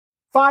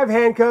5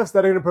 handcuffs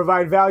that are going to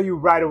provide value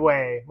right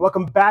away.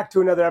 Welcome back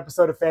to another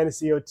episode of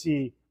Fantasy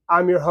OT.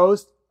 I'm your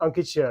host,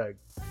 Ankit Shug.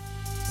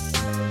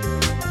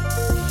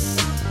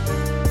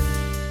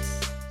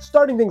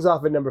 Starting things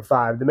off at number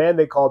 5, the man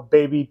they call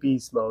Baby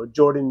Beast Mode,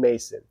 Jordan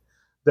Mason.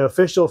 The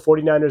official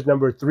 49ers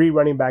number 3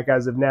 running back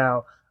as of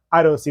now.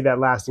 I don't see that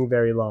lasting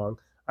very long.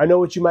 I know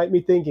what you might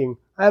be thinking.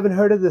 I haven't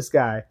heard of this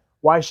guy.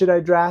 Why should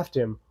I draft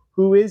him?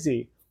 Who is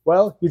he?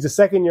 Well, he's a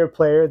second-year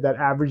player that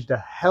averaged a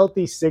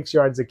healthy 6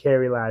 yards a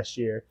carry last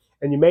year.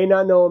 And you may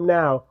not know him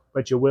now,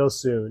 but you will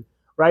soon.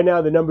 Right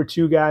now, the number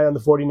 2 guy on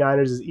the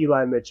 49ers is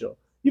Eli Mitchell.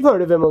 You've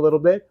heard of him a little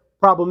bit.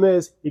 Problem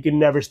is, he can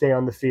never stay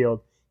on the field.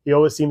 He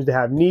always seems to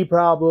have knee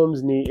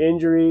problems, knee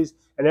injuries,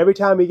 and every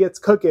time he gets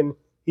cooking,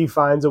 he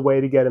finds a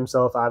way to get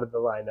himself out of the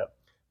lineup.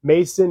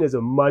 Mason is a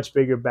much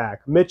bigger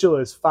back. Mitchell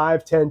is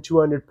 5'10",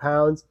 200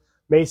 pounds.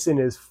 Mason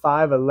is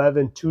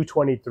 5'11",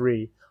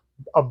 223.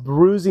 A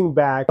bruising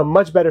back, a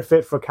much better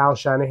fit for Kyle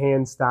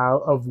Shanahan's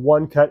style of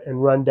one cut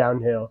and run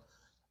downhill.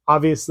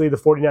 Obviously, the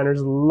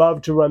 49ers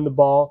love to run the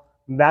ball.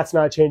 That's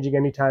not changing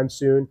anytime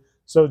soon.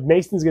 So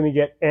Mason's going to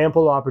get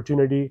ample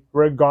opportunity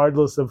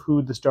regardless of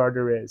who the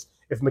starter is.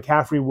 If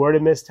McCaffrey were to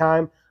miss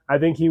time, I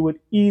think he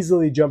would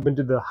easily jump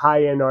into the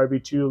high-end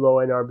RB2,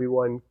 low-end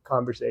RB1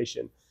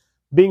 conversation.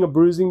 Being a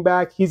bruising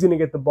back, he's going to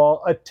get the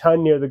ball a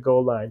ton near the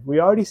goal line.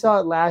 We already saw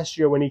it last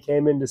year when he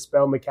came in to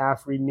spell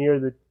McCaffrey near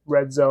the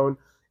red zone,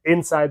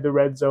 inside the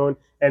red zone,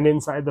 and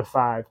inside the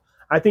 5.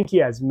 I think he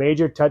has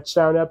major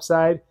touchdown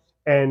upside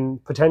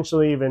and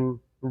potentially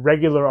even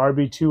regular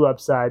RB2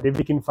 upside if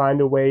he can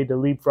find a way to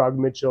leapfrog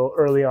Mitchell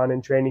early on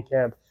in training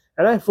camp,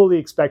 and I fully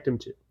expect him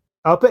to.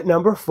 Up at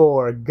number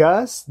 4,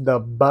 Gus the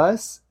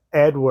Bus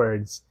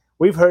Edwards.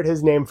 We've heard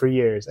his name for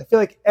years. I feel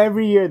like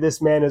every year this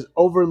man is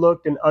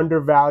overlooked and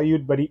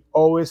undervalued, but he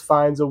always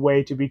finds a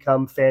way to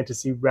become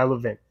fantasy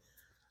relevant.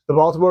 The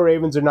Baltimore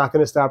Ravens are not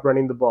going to stop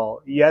running the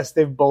ball. Yes,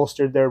 they've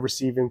bolstered their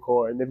receiving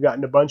core, and they've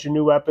gotten a bunch of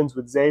new weapons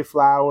with Zay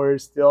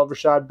Flowers, still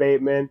Rashad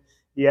Bateman.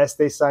 Yes,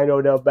 they signed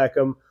Odell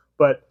Beckham,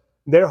 but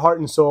their heart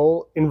and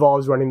soul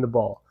involves running the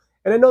ball.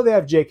 And I know they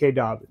have J.K.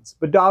 Dobbins,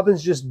 but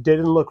Dobbins just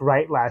didn't look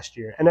right last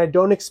year, and I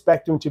don't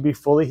expect him to be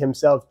fully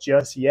himself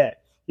just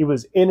yet. He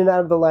was in and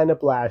out of the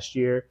lineup last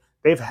year.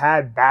 They've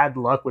had bad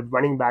luck with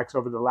running backs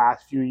over the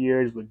last few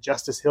years, with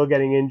Justice Hill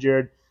getting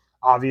injured,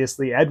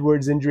 obviously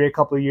Edwards' injury a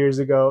couple of years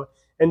ago,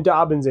 and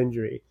Dobbins'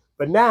 injury.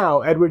 But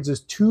now, Edwards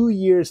is 2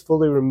 years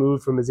fully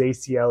removed from his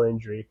ACL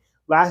injury.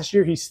 Last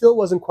year, he still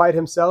wasn't quite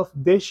himself.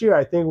 This year,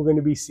 I think we're going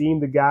to be seeing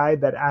the guy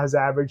that has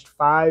averaged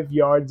 5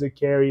 yards a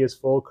carry his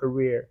full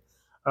career.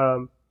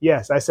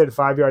 Yes, I said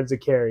 5 yards a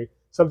carry.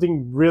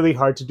 Something really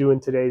hard to do in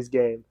today's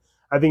game.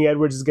 I think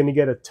Edwards is going to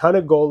get a ton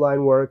of goal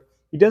line work.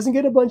 He doesn't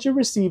get a bunch of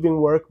receiving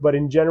work, but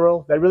in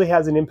general, that really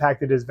hasn't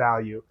impacted his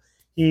value.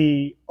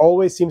 He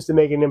always seems to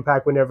make an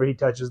impact whenever he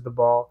touches the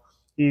ball.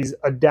 He's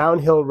a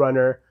downhill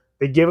runner.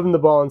 They give him the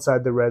ball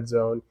inside the red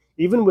zone.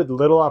 Even with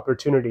little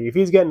opportunity, if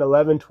he's getting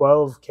 11,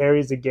 12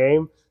 carries a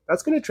game,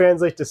 that's going to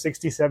translate to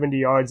 60, 70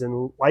 yards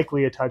and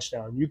likely a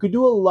touchdown. You could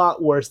do a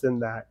lot worse than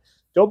that.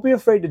 Don't be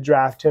afraid to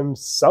draft him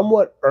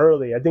somewhat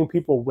early. I think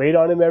people wait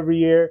on him every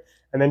year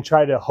and then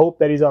try to hope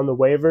that he's on the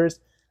waivers.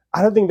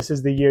 I don't think this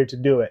is the year to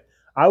do it.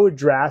 I would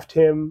draft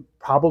him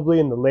probably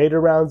in the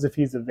later rounds if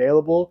he's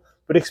available,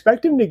 but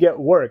expect him to get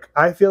work.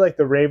 I feel like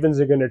the Ravens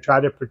are going to try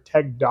to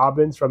protect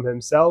Dobbins from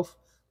himself.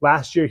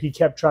 Last year, he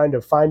kept trying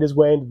to find his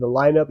way into the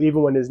lineup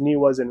even when his knee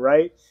wasn't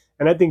right.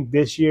 And I think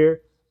this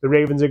year, the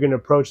Ravens are going to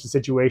approach the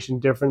situation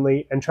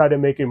differently and try to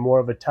make it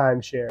more of a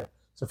timeshare.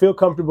 So feel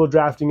comfortable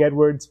drafting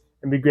Edwards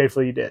and be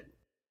grateful you did.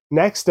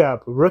 Next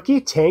up,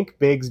 rookie Tank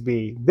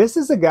Bigsby. This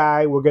is a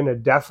guy we're going to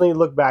definitely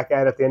look back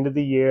at the end of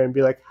the year and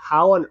be like,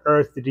 how on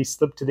earth did he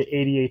slip to the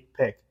 88th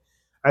pick?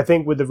 I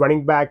think with the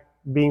running back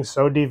being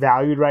so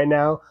devalued right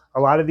now, a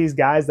lot of these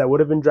guys that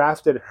would have been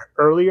drafted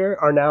earlier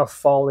are now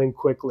falling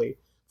quickly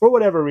for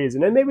whatever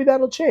reason, and maybe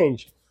that'll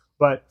change.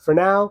 But for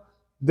now,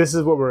 this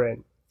is what we're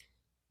in.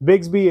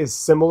 Bigsby is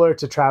similar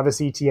to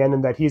Travis Etienne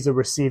in that he's a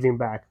receiving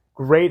back.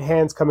 Great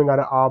hands coming out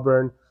of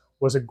Auburn,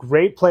 was a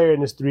great player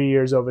in his 3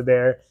 years over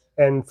there.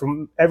 And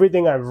from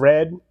everything I've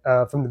read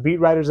from the beat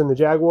writers and the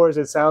Jaguars,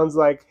 it sounds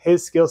like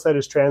his skill set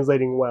is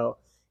translating well.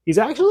 He's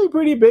actually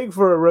pretty big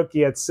for a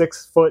rookie at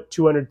 6 foot,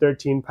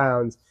 213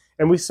 pounds.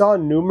 And we saw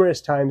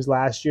numerous times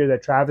last year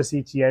that Travis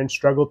Etienne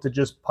struggled to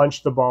just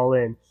punch the ball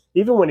in.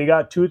 Even when he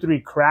got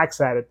 2-3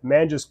 cracks at it, the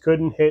man just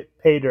couldn't hit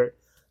pay dirt.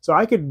 So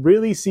I could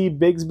really see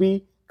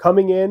Bigsby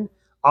coming in,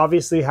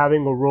 obviously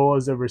having a role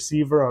as a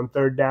receiver on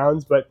third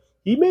downs, but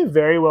he may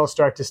very well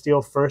start to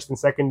steal first and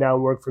second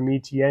down work from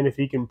Etienne if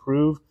he can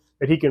prove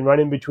that he can run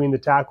in between the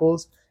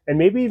tackles and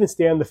maybe even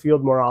stay on the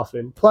field more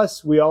often.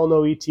 Plus, we all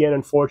know Etienne,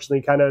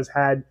 unfortunately, kind of has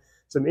had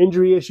some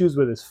injury issues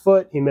with his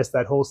foot. He missed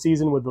that whole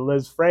season with the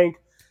Liz Frank,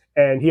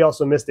 and he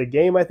also missed a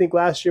game, I think,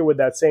 last year with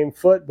that same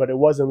foot, but it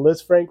wasn't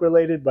Liz Frank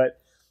related. But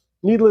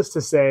needless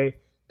to say,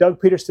 Doug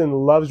Peterson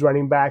loves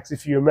running backs.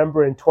 If you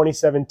remember in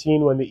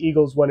 2017 when the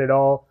Eagles won it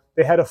all,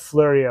 they had a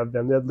flurry of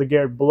them. They had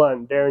LeGarrette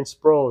Blount, Darren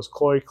Sproles,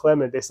 Corey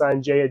Clement. They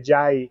signed Jay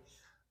Ajayi.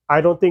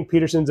 I don't think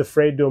Peterson's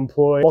afraid to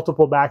employ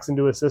multiple backs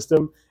into a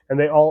system, and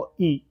they all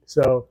eat.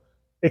 So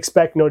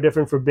expect no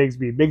different for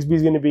Bigsby.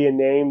 Bigsby's going to be a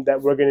name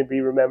that we're going to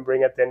be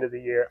remembering at the end of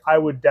the year. I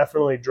would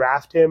definitely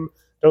draft him.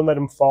 Don't let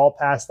him fall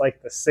past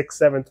like the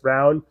 6th, 7th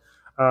round.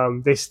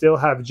 They still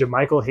have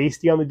JaMychal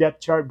Hasty on the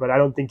depth chart, but I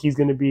don't think he's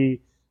going to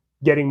be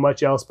getting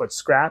much else but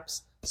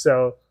scraps.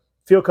 So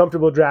feel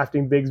comfortable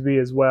drafting Bigsby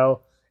as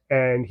well.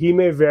 And he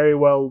may very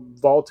well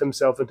vault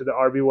himself into the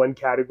RB1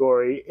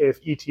 category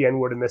if ETN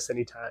were to miss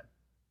any time.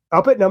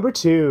 Up at number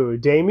 2,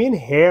 Damien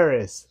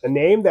Harris, a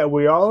name that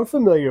we all are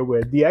familiar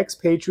with. The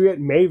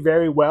ex-Patriot may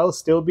very well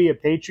still be a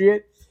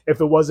Patriot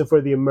if it wasn't for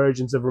the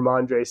emergence of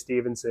Ramondre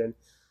Stevenson.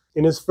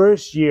 In his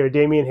first year,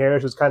 Damien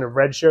Harris was kind of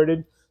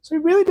redshirted, so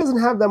he really doesn't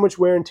have that much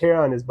wear and tear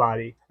on his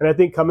body. And I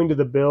think coming to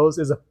the Bills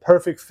is a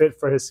perfect fit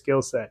for his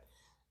skill set.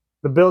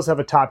 The Bills have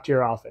a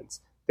top-tier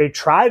offense. They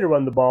try to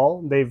run the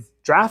ball. They've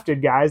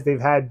drafted guys. They've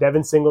had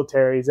Devin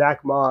Singletary,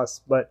 Zach Moss,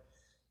 but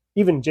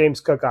even James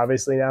Cook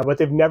obviously now, but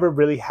they've never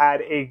really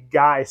had a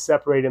guy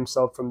separate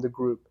himself from the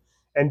group.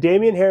 And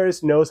Damien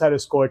Harris knows how to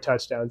score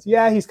touchdowns.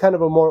 Yeah, he's kind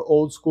of a more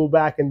old school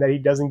back in that he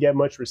doesn't get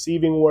much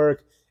receiving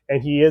work,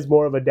 and he is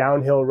more of a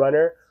downhill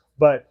runner,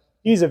 but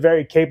he's a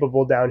very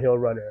capable downhill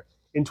runner.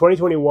 In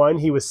 2021,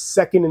 he was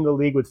second in the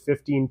league with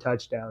 15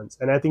 touchdowns,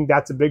 and I think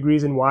that's a big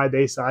reason why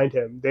they signed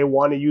him. They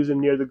want to use him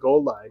near the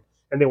goal line,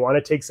 and they want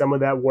to take some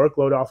of that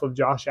workload off of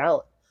Josh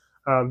Allen.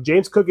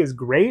 James Cook is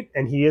great,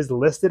 and he is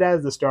listed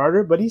as the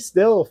starter, but he's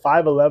still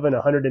 5'11",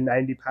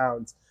 190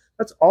 pounds.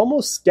 That's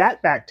almost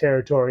scat back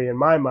territory in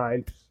my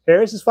mind.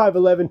 Harris is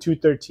 5'11",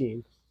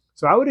 213.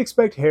 So I would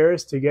expect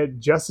Harris to get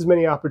just as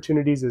many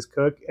opportunities as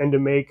Cook and to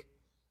make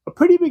a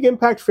pretty big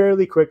impact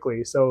fairly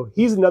quickly. So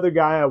he's another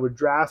guy I would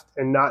draft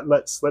and not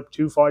let slip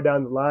too far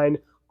down the line.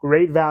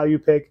 Great value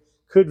pick.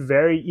 Could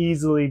very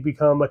easily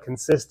become a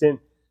consistent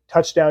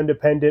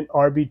touchdown-dependent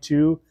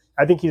RB2.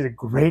 I think he's a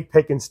great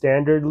pick in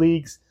standard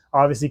leagues,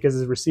 obviously because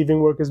his receiving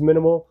work is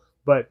minimal,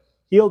 but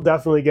he'll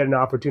definitely get an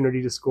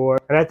opportunity to score.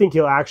 And I think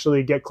he'll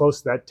actually get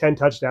close to that 10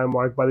 touchdown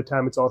mark by the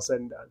time it's all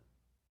said and done.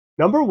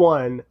 Number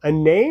 1, a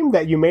name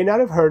that you may not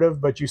have heard of,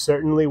 but you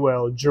certainly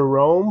will,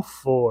 Jerome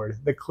Ford,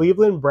 the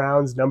Cleveland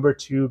Browns' number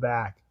 2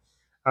 back.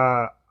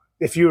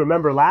 If you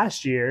remember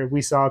last year,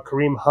 we saw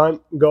Kareem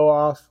Hunt go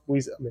off.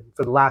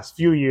 For the last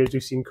few years,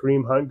 we've seen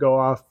Kareem Hunt go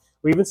off.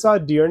 We even saw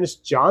Dearness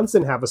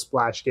Johnson have a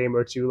splash game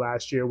or two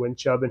last year when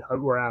Chubb and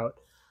Hunt were out.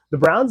 The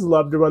Browns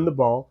love to run the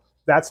ball.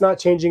 That's not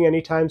changing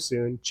anytime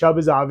soon. Chubb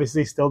is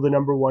obviously still the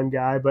number 1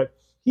 guy, but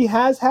he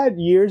has had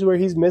years where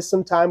he's missed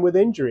some time with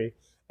injury.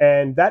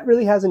 And that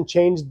really hasn't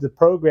changed the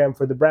program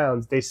for the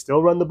Browns. They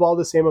still run the ball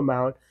the same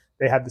amount.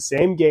 They have the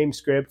same game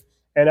script,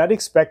 and I'd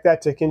expect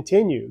that to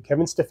continue.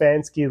 Kevin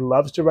Stefanski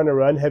loves to run a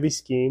run-heavy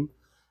scheme,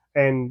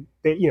 and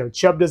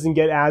Chubb doesn't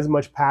get as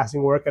much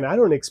passing work, and I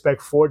don't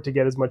expect Ford to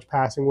get as much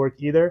passing work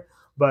either,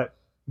 but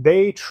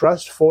they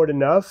trust Ford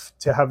enough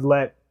to have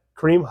let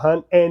Kareem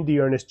Hunt and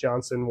Dearness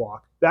Johnson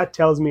walk. That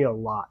tells me a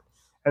lot.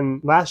 And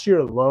last year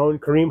alone,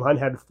 Kareem Hunt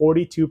had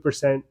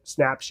 42%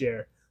 snap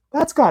share.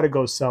 That's got to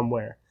go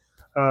somewhere.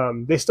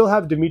 They still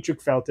have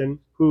Demetric Felton,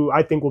 who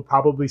I think will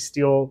probably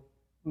steal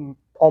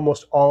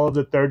almost all of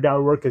the third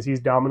down work because he's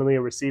dominantly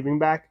a receiving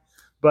back.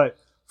 But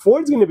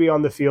Ford's going to be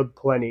on the field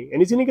plenty,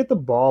 and he's going to get the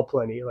ball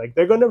plenty. Like,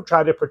 they're going to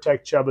try to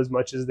protect Chubb as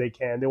much as they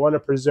can. They want to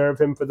preserve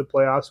him for the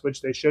playoffs,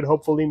 which they should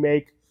hopefully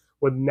make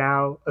with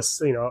now a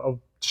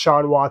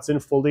Deshaun Watson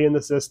fully in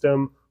the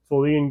system,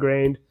 fully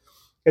ingrained.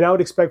 And I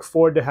would expect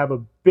Ford to have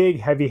a big,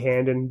 heavy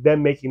hand in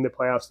them making the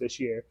playoffs this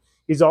year.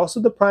 He's also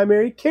the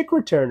primary kick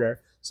returner.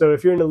 So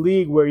if you're in a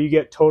league where you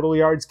get total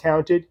yards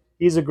counted,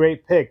 he's a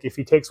great pick. If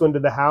he takes one to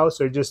the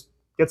house or just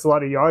gets a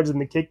lot of yards in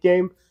the kick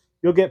game,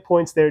 you'll get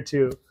points there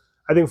too.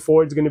 I think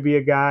Ford's going to be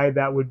a guy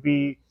that would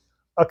be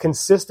a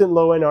consistent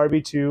low-end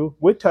RB2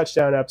 with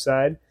touchdown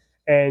upside,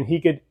 and he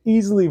could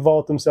easily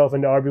vault himself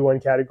into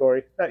RB1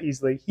 category. Not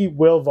easily. He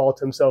will vault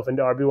himself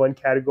into RB1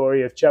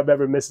 category if Chubb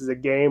ever misses a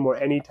game or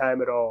any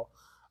time at all.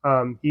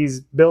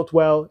 He's built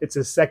well. It's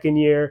his second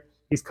year.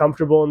 He's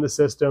comfortable in the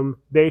system.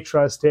 They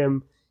trust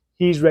him.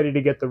 He's ready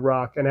to get the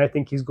rock, and I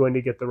think he's going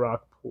to get the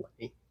rock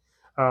plenty.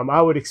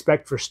 I would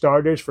expect for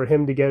starters for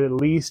him to get at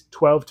least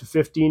 12 to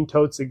 15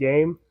 totes a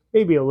game,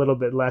 maybe a little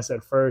bit less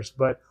at first,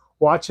 but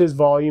watch his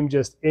volume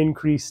just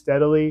increase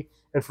steadily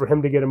and for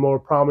him to get a more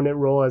prominent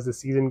role as the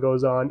season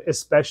goes on,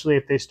 especially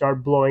if they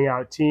start blowing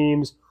out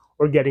teams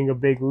or getting a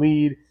big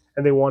lead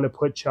and they want to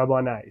put Chubb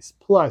on ice.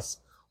 Plus,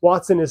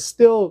 Watson is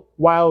still,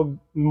 while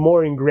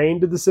more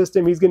ingrained to the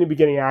system, he's going to be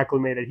getting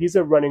acclimated. He's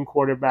a running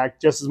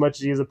quarterback just as much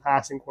as he is a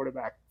passing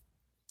quarterback.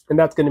 And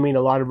that's going to mean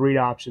a lot of read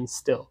options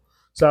still.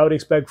 So I would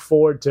expect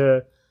Ford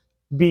to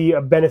be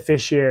a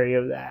beneficiary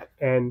of that.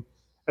 And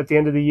at the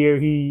end of the year,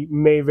 he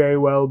may very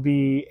well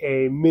be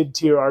a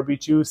mid-tier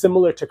RB2,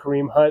 similar to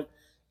Kareem Hunt.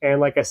 And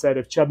like I said,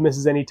 if Chubb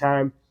misses any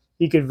time,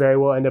 he could very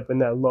well end up in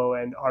that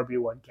low-end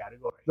RB1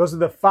 category. Those are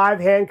the 5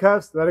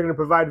 handcuffs that are going to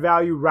provide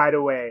value right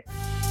away.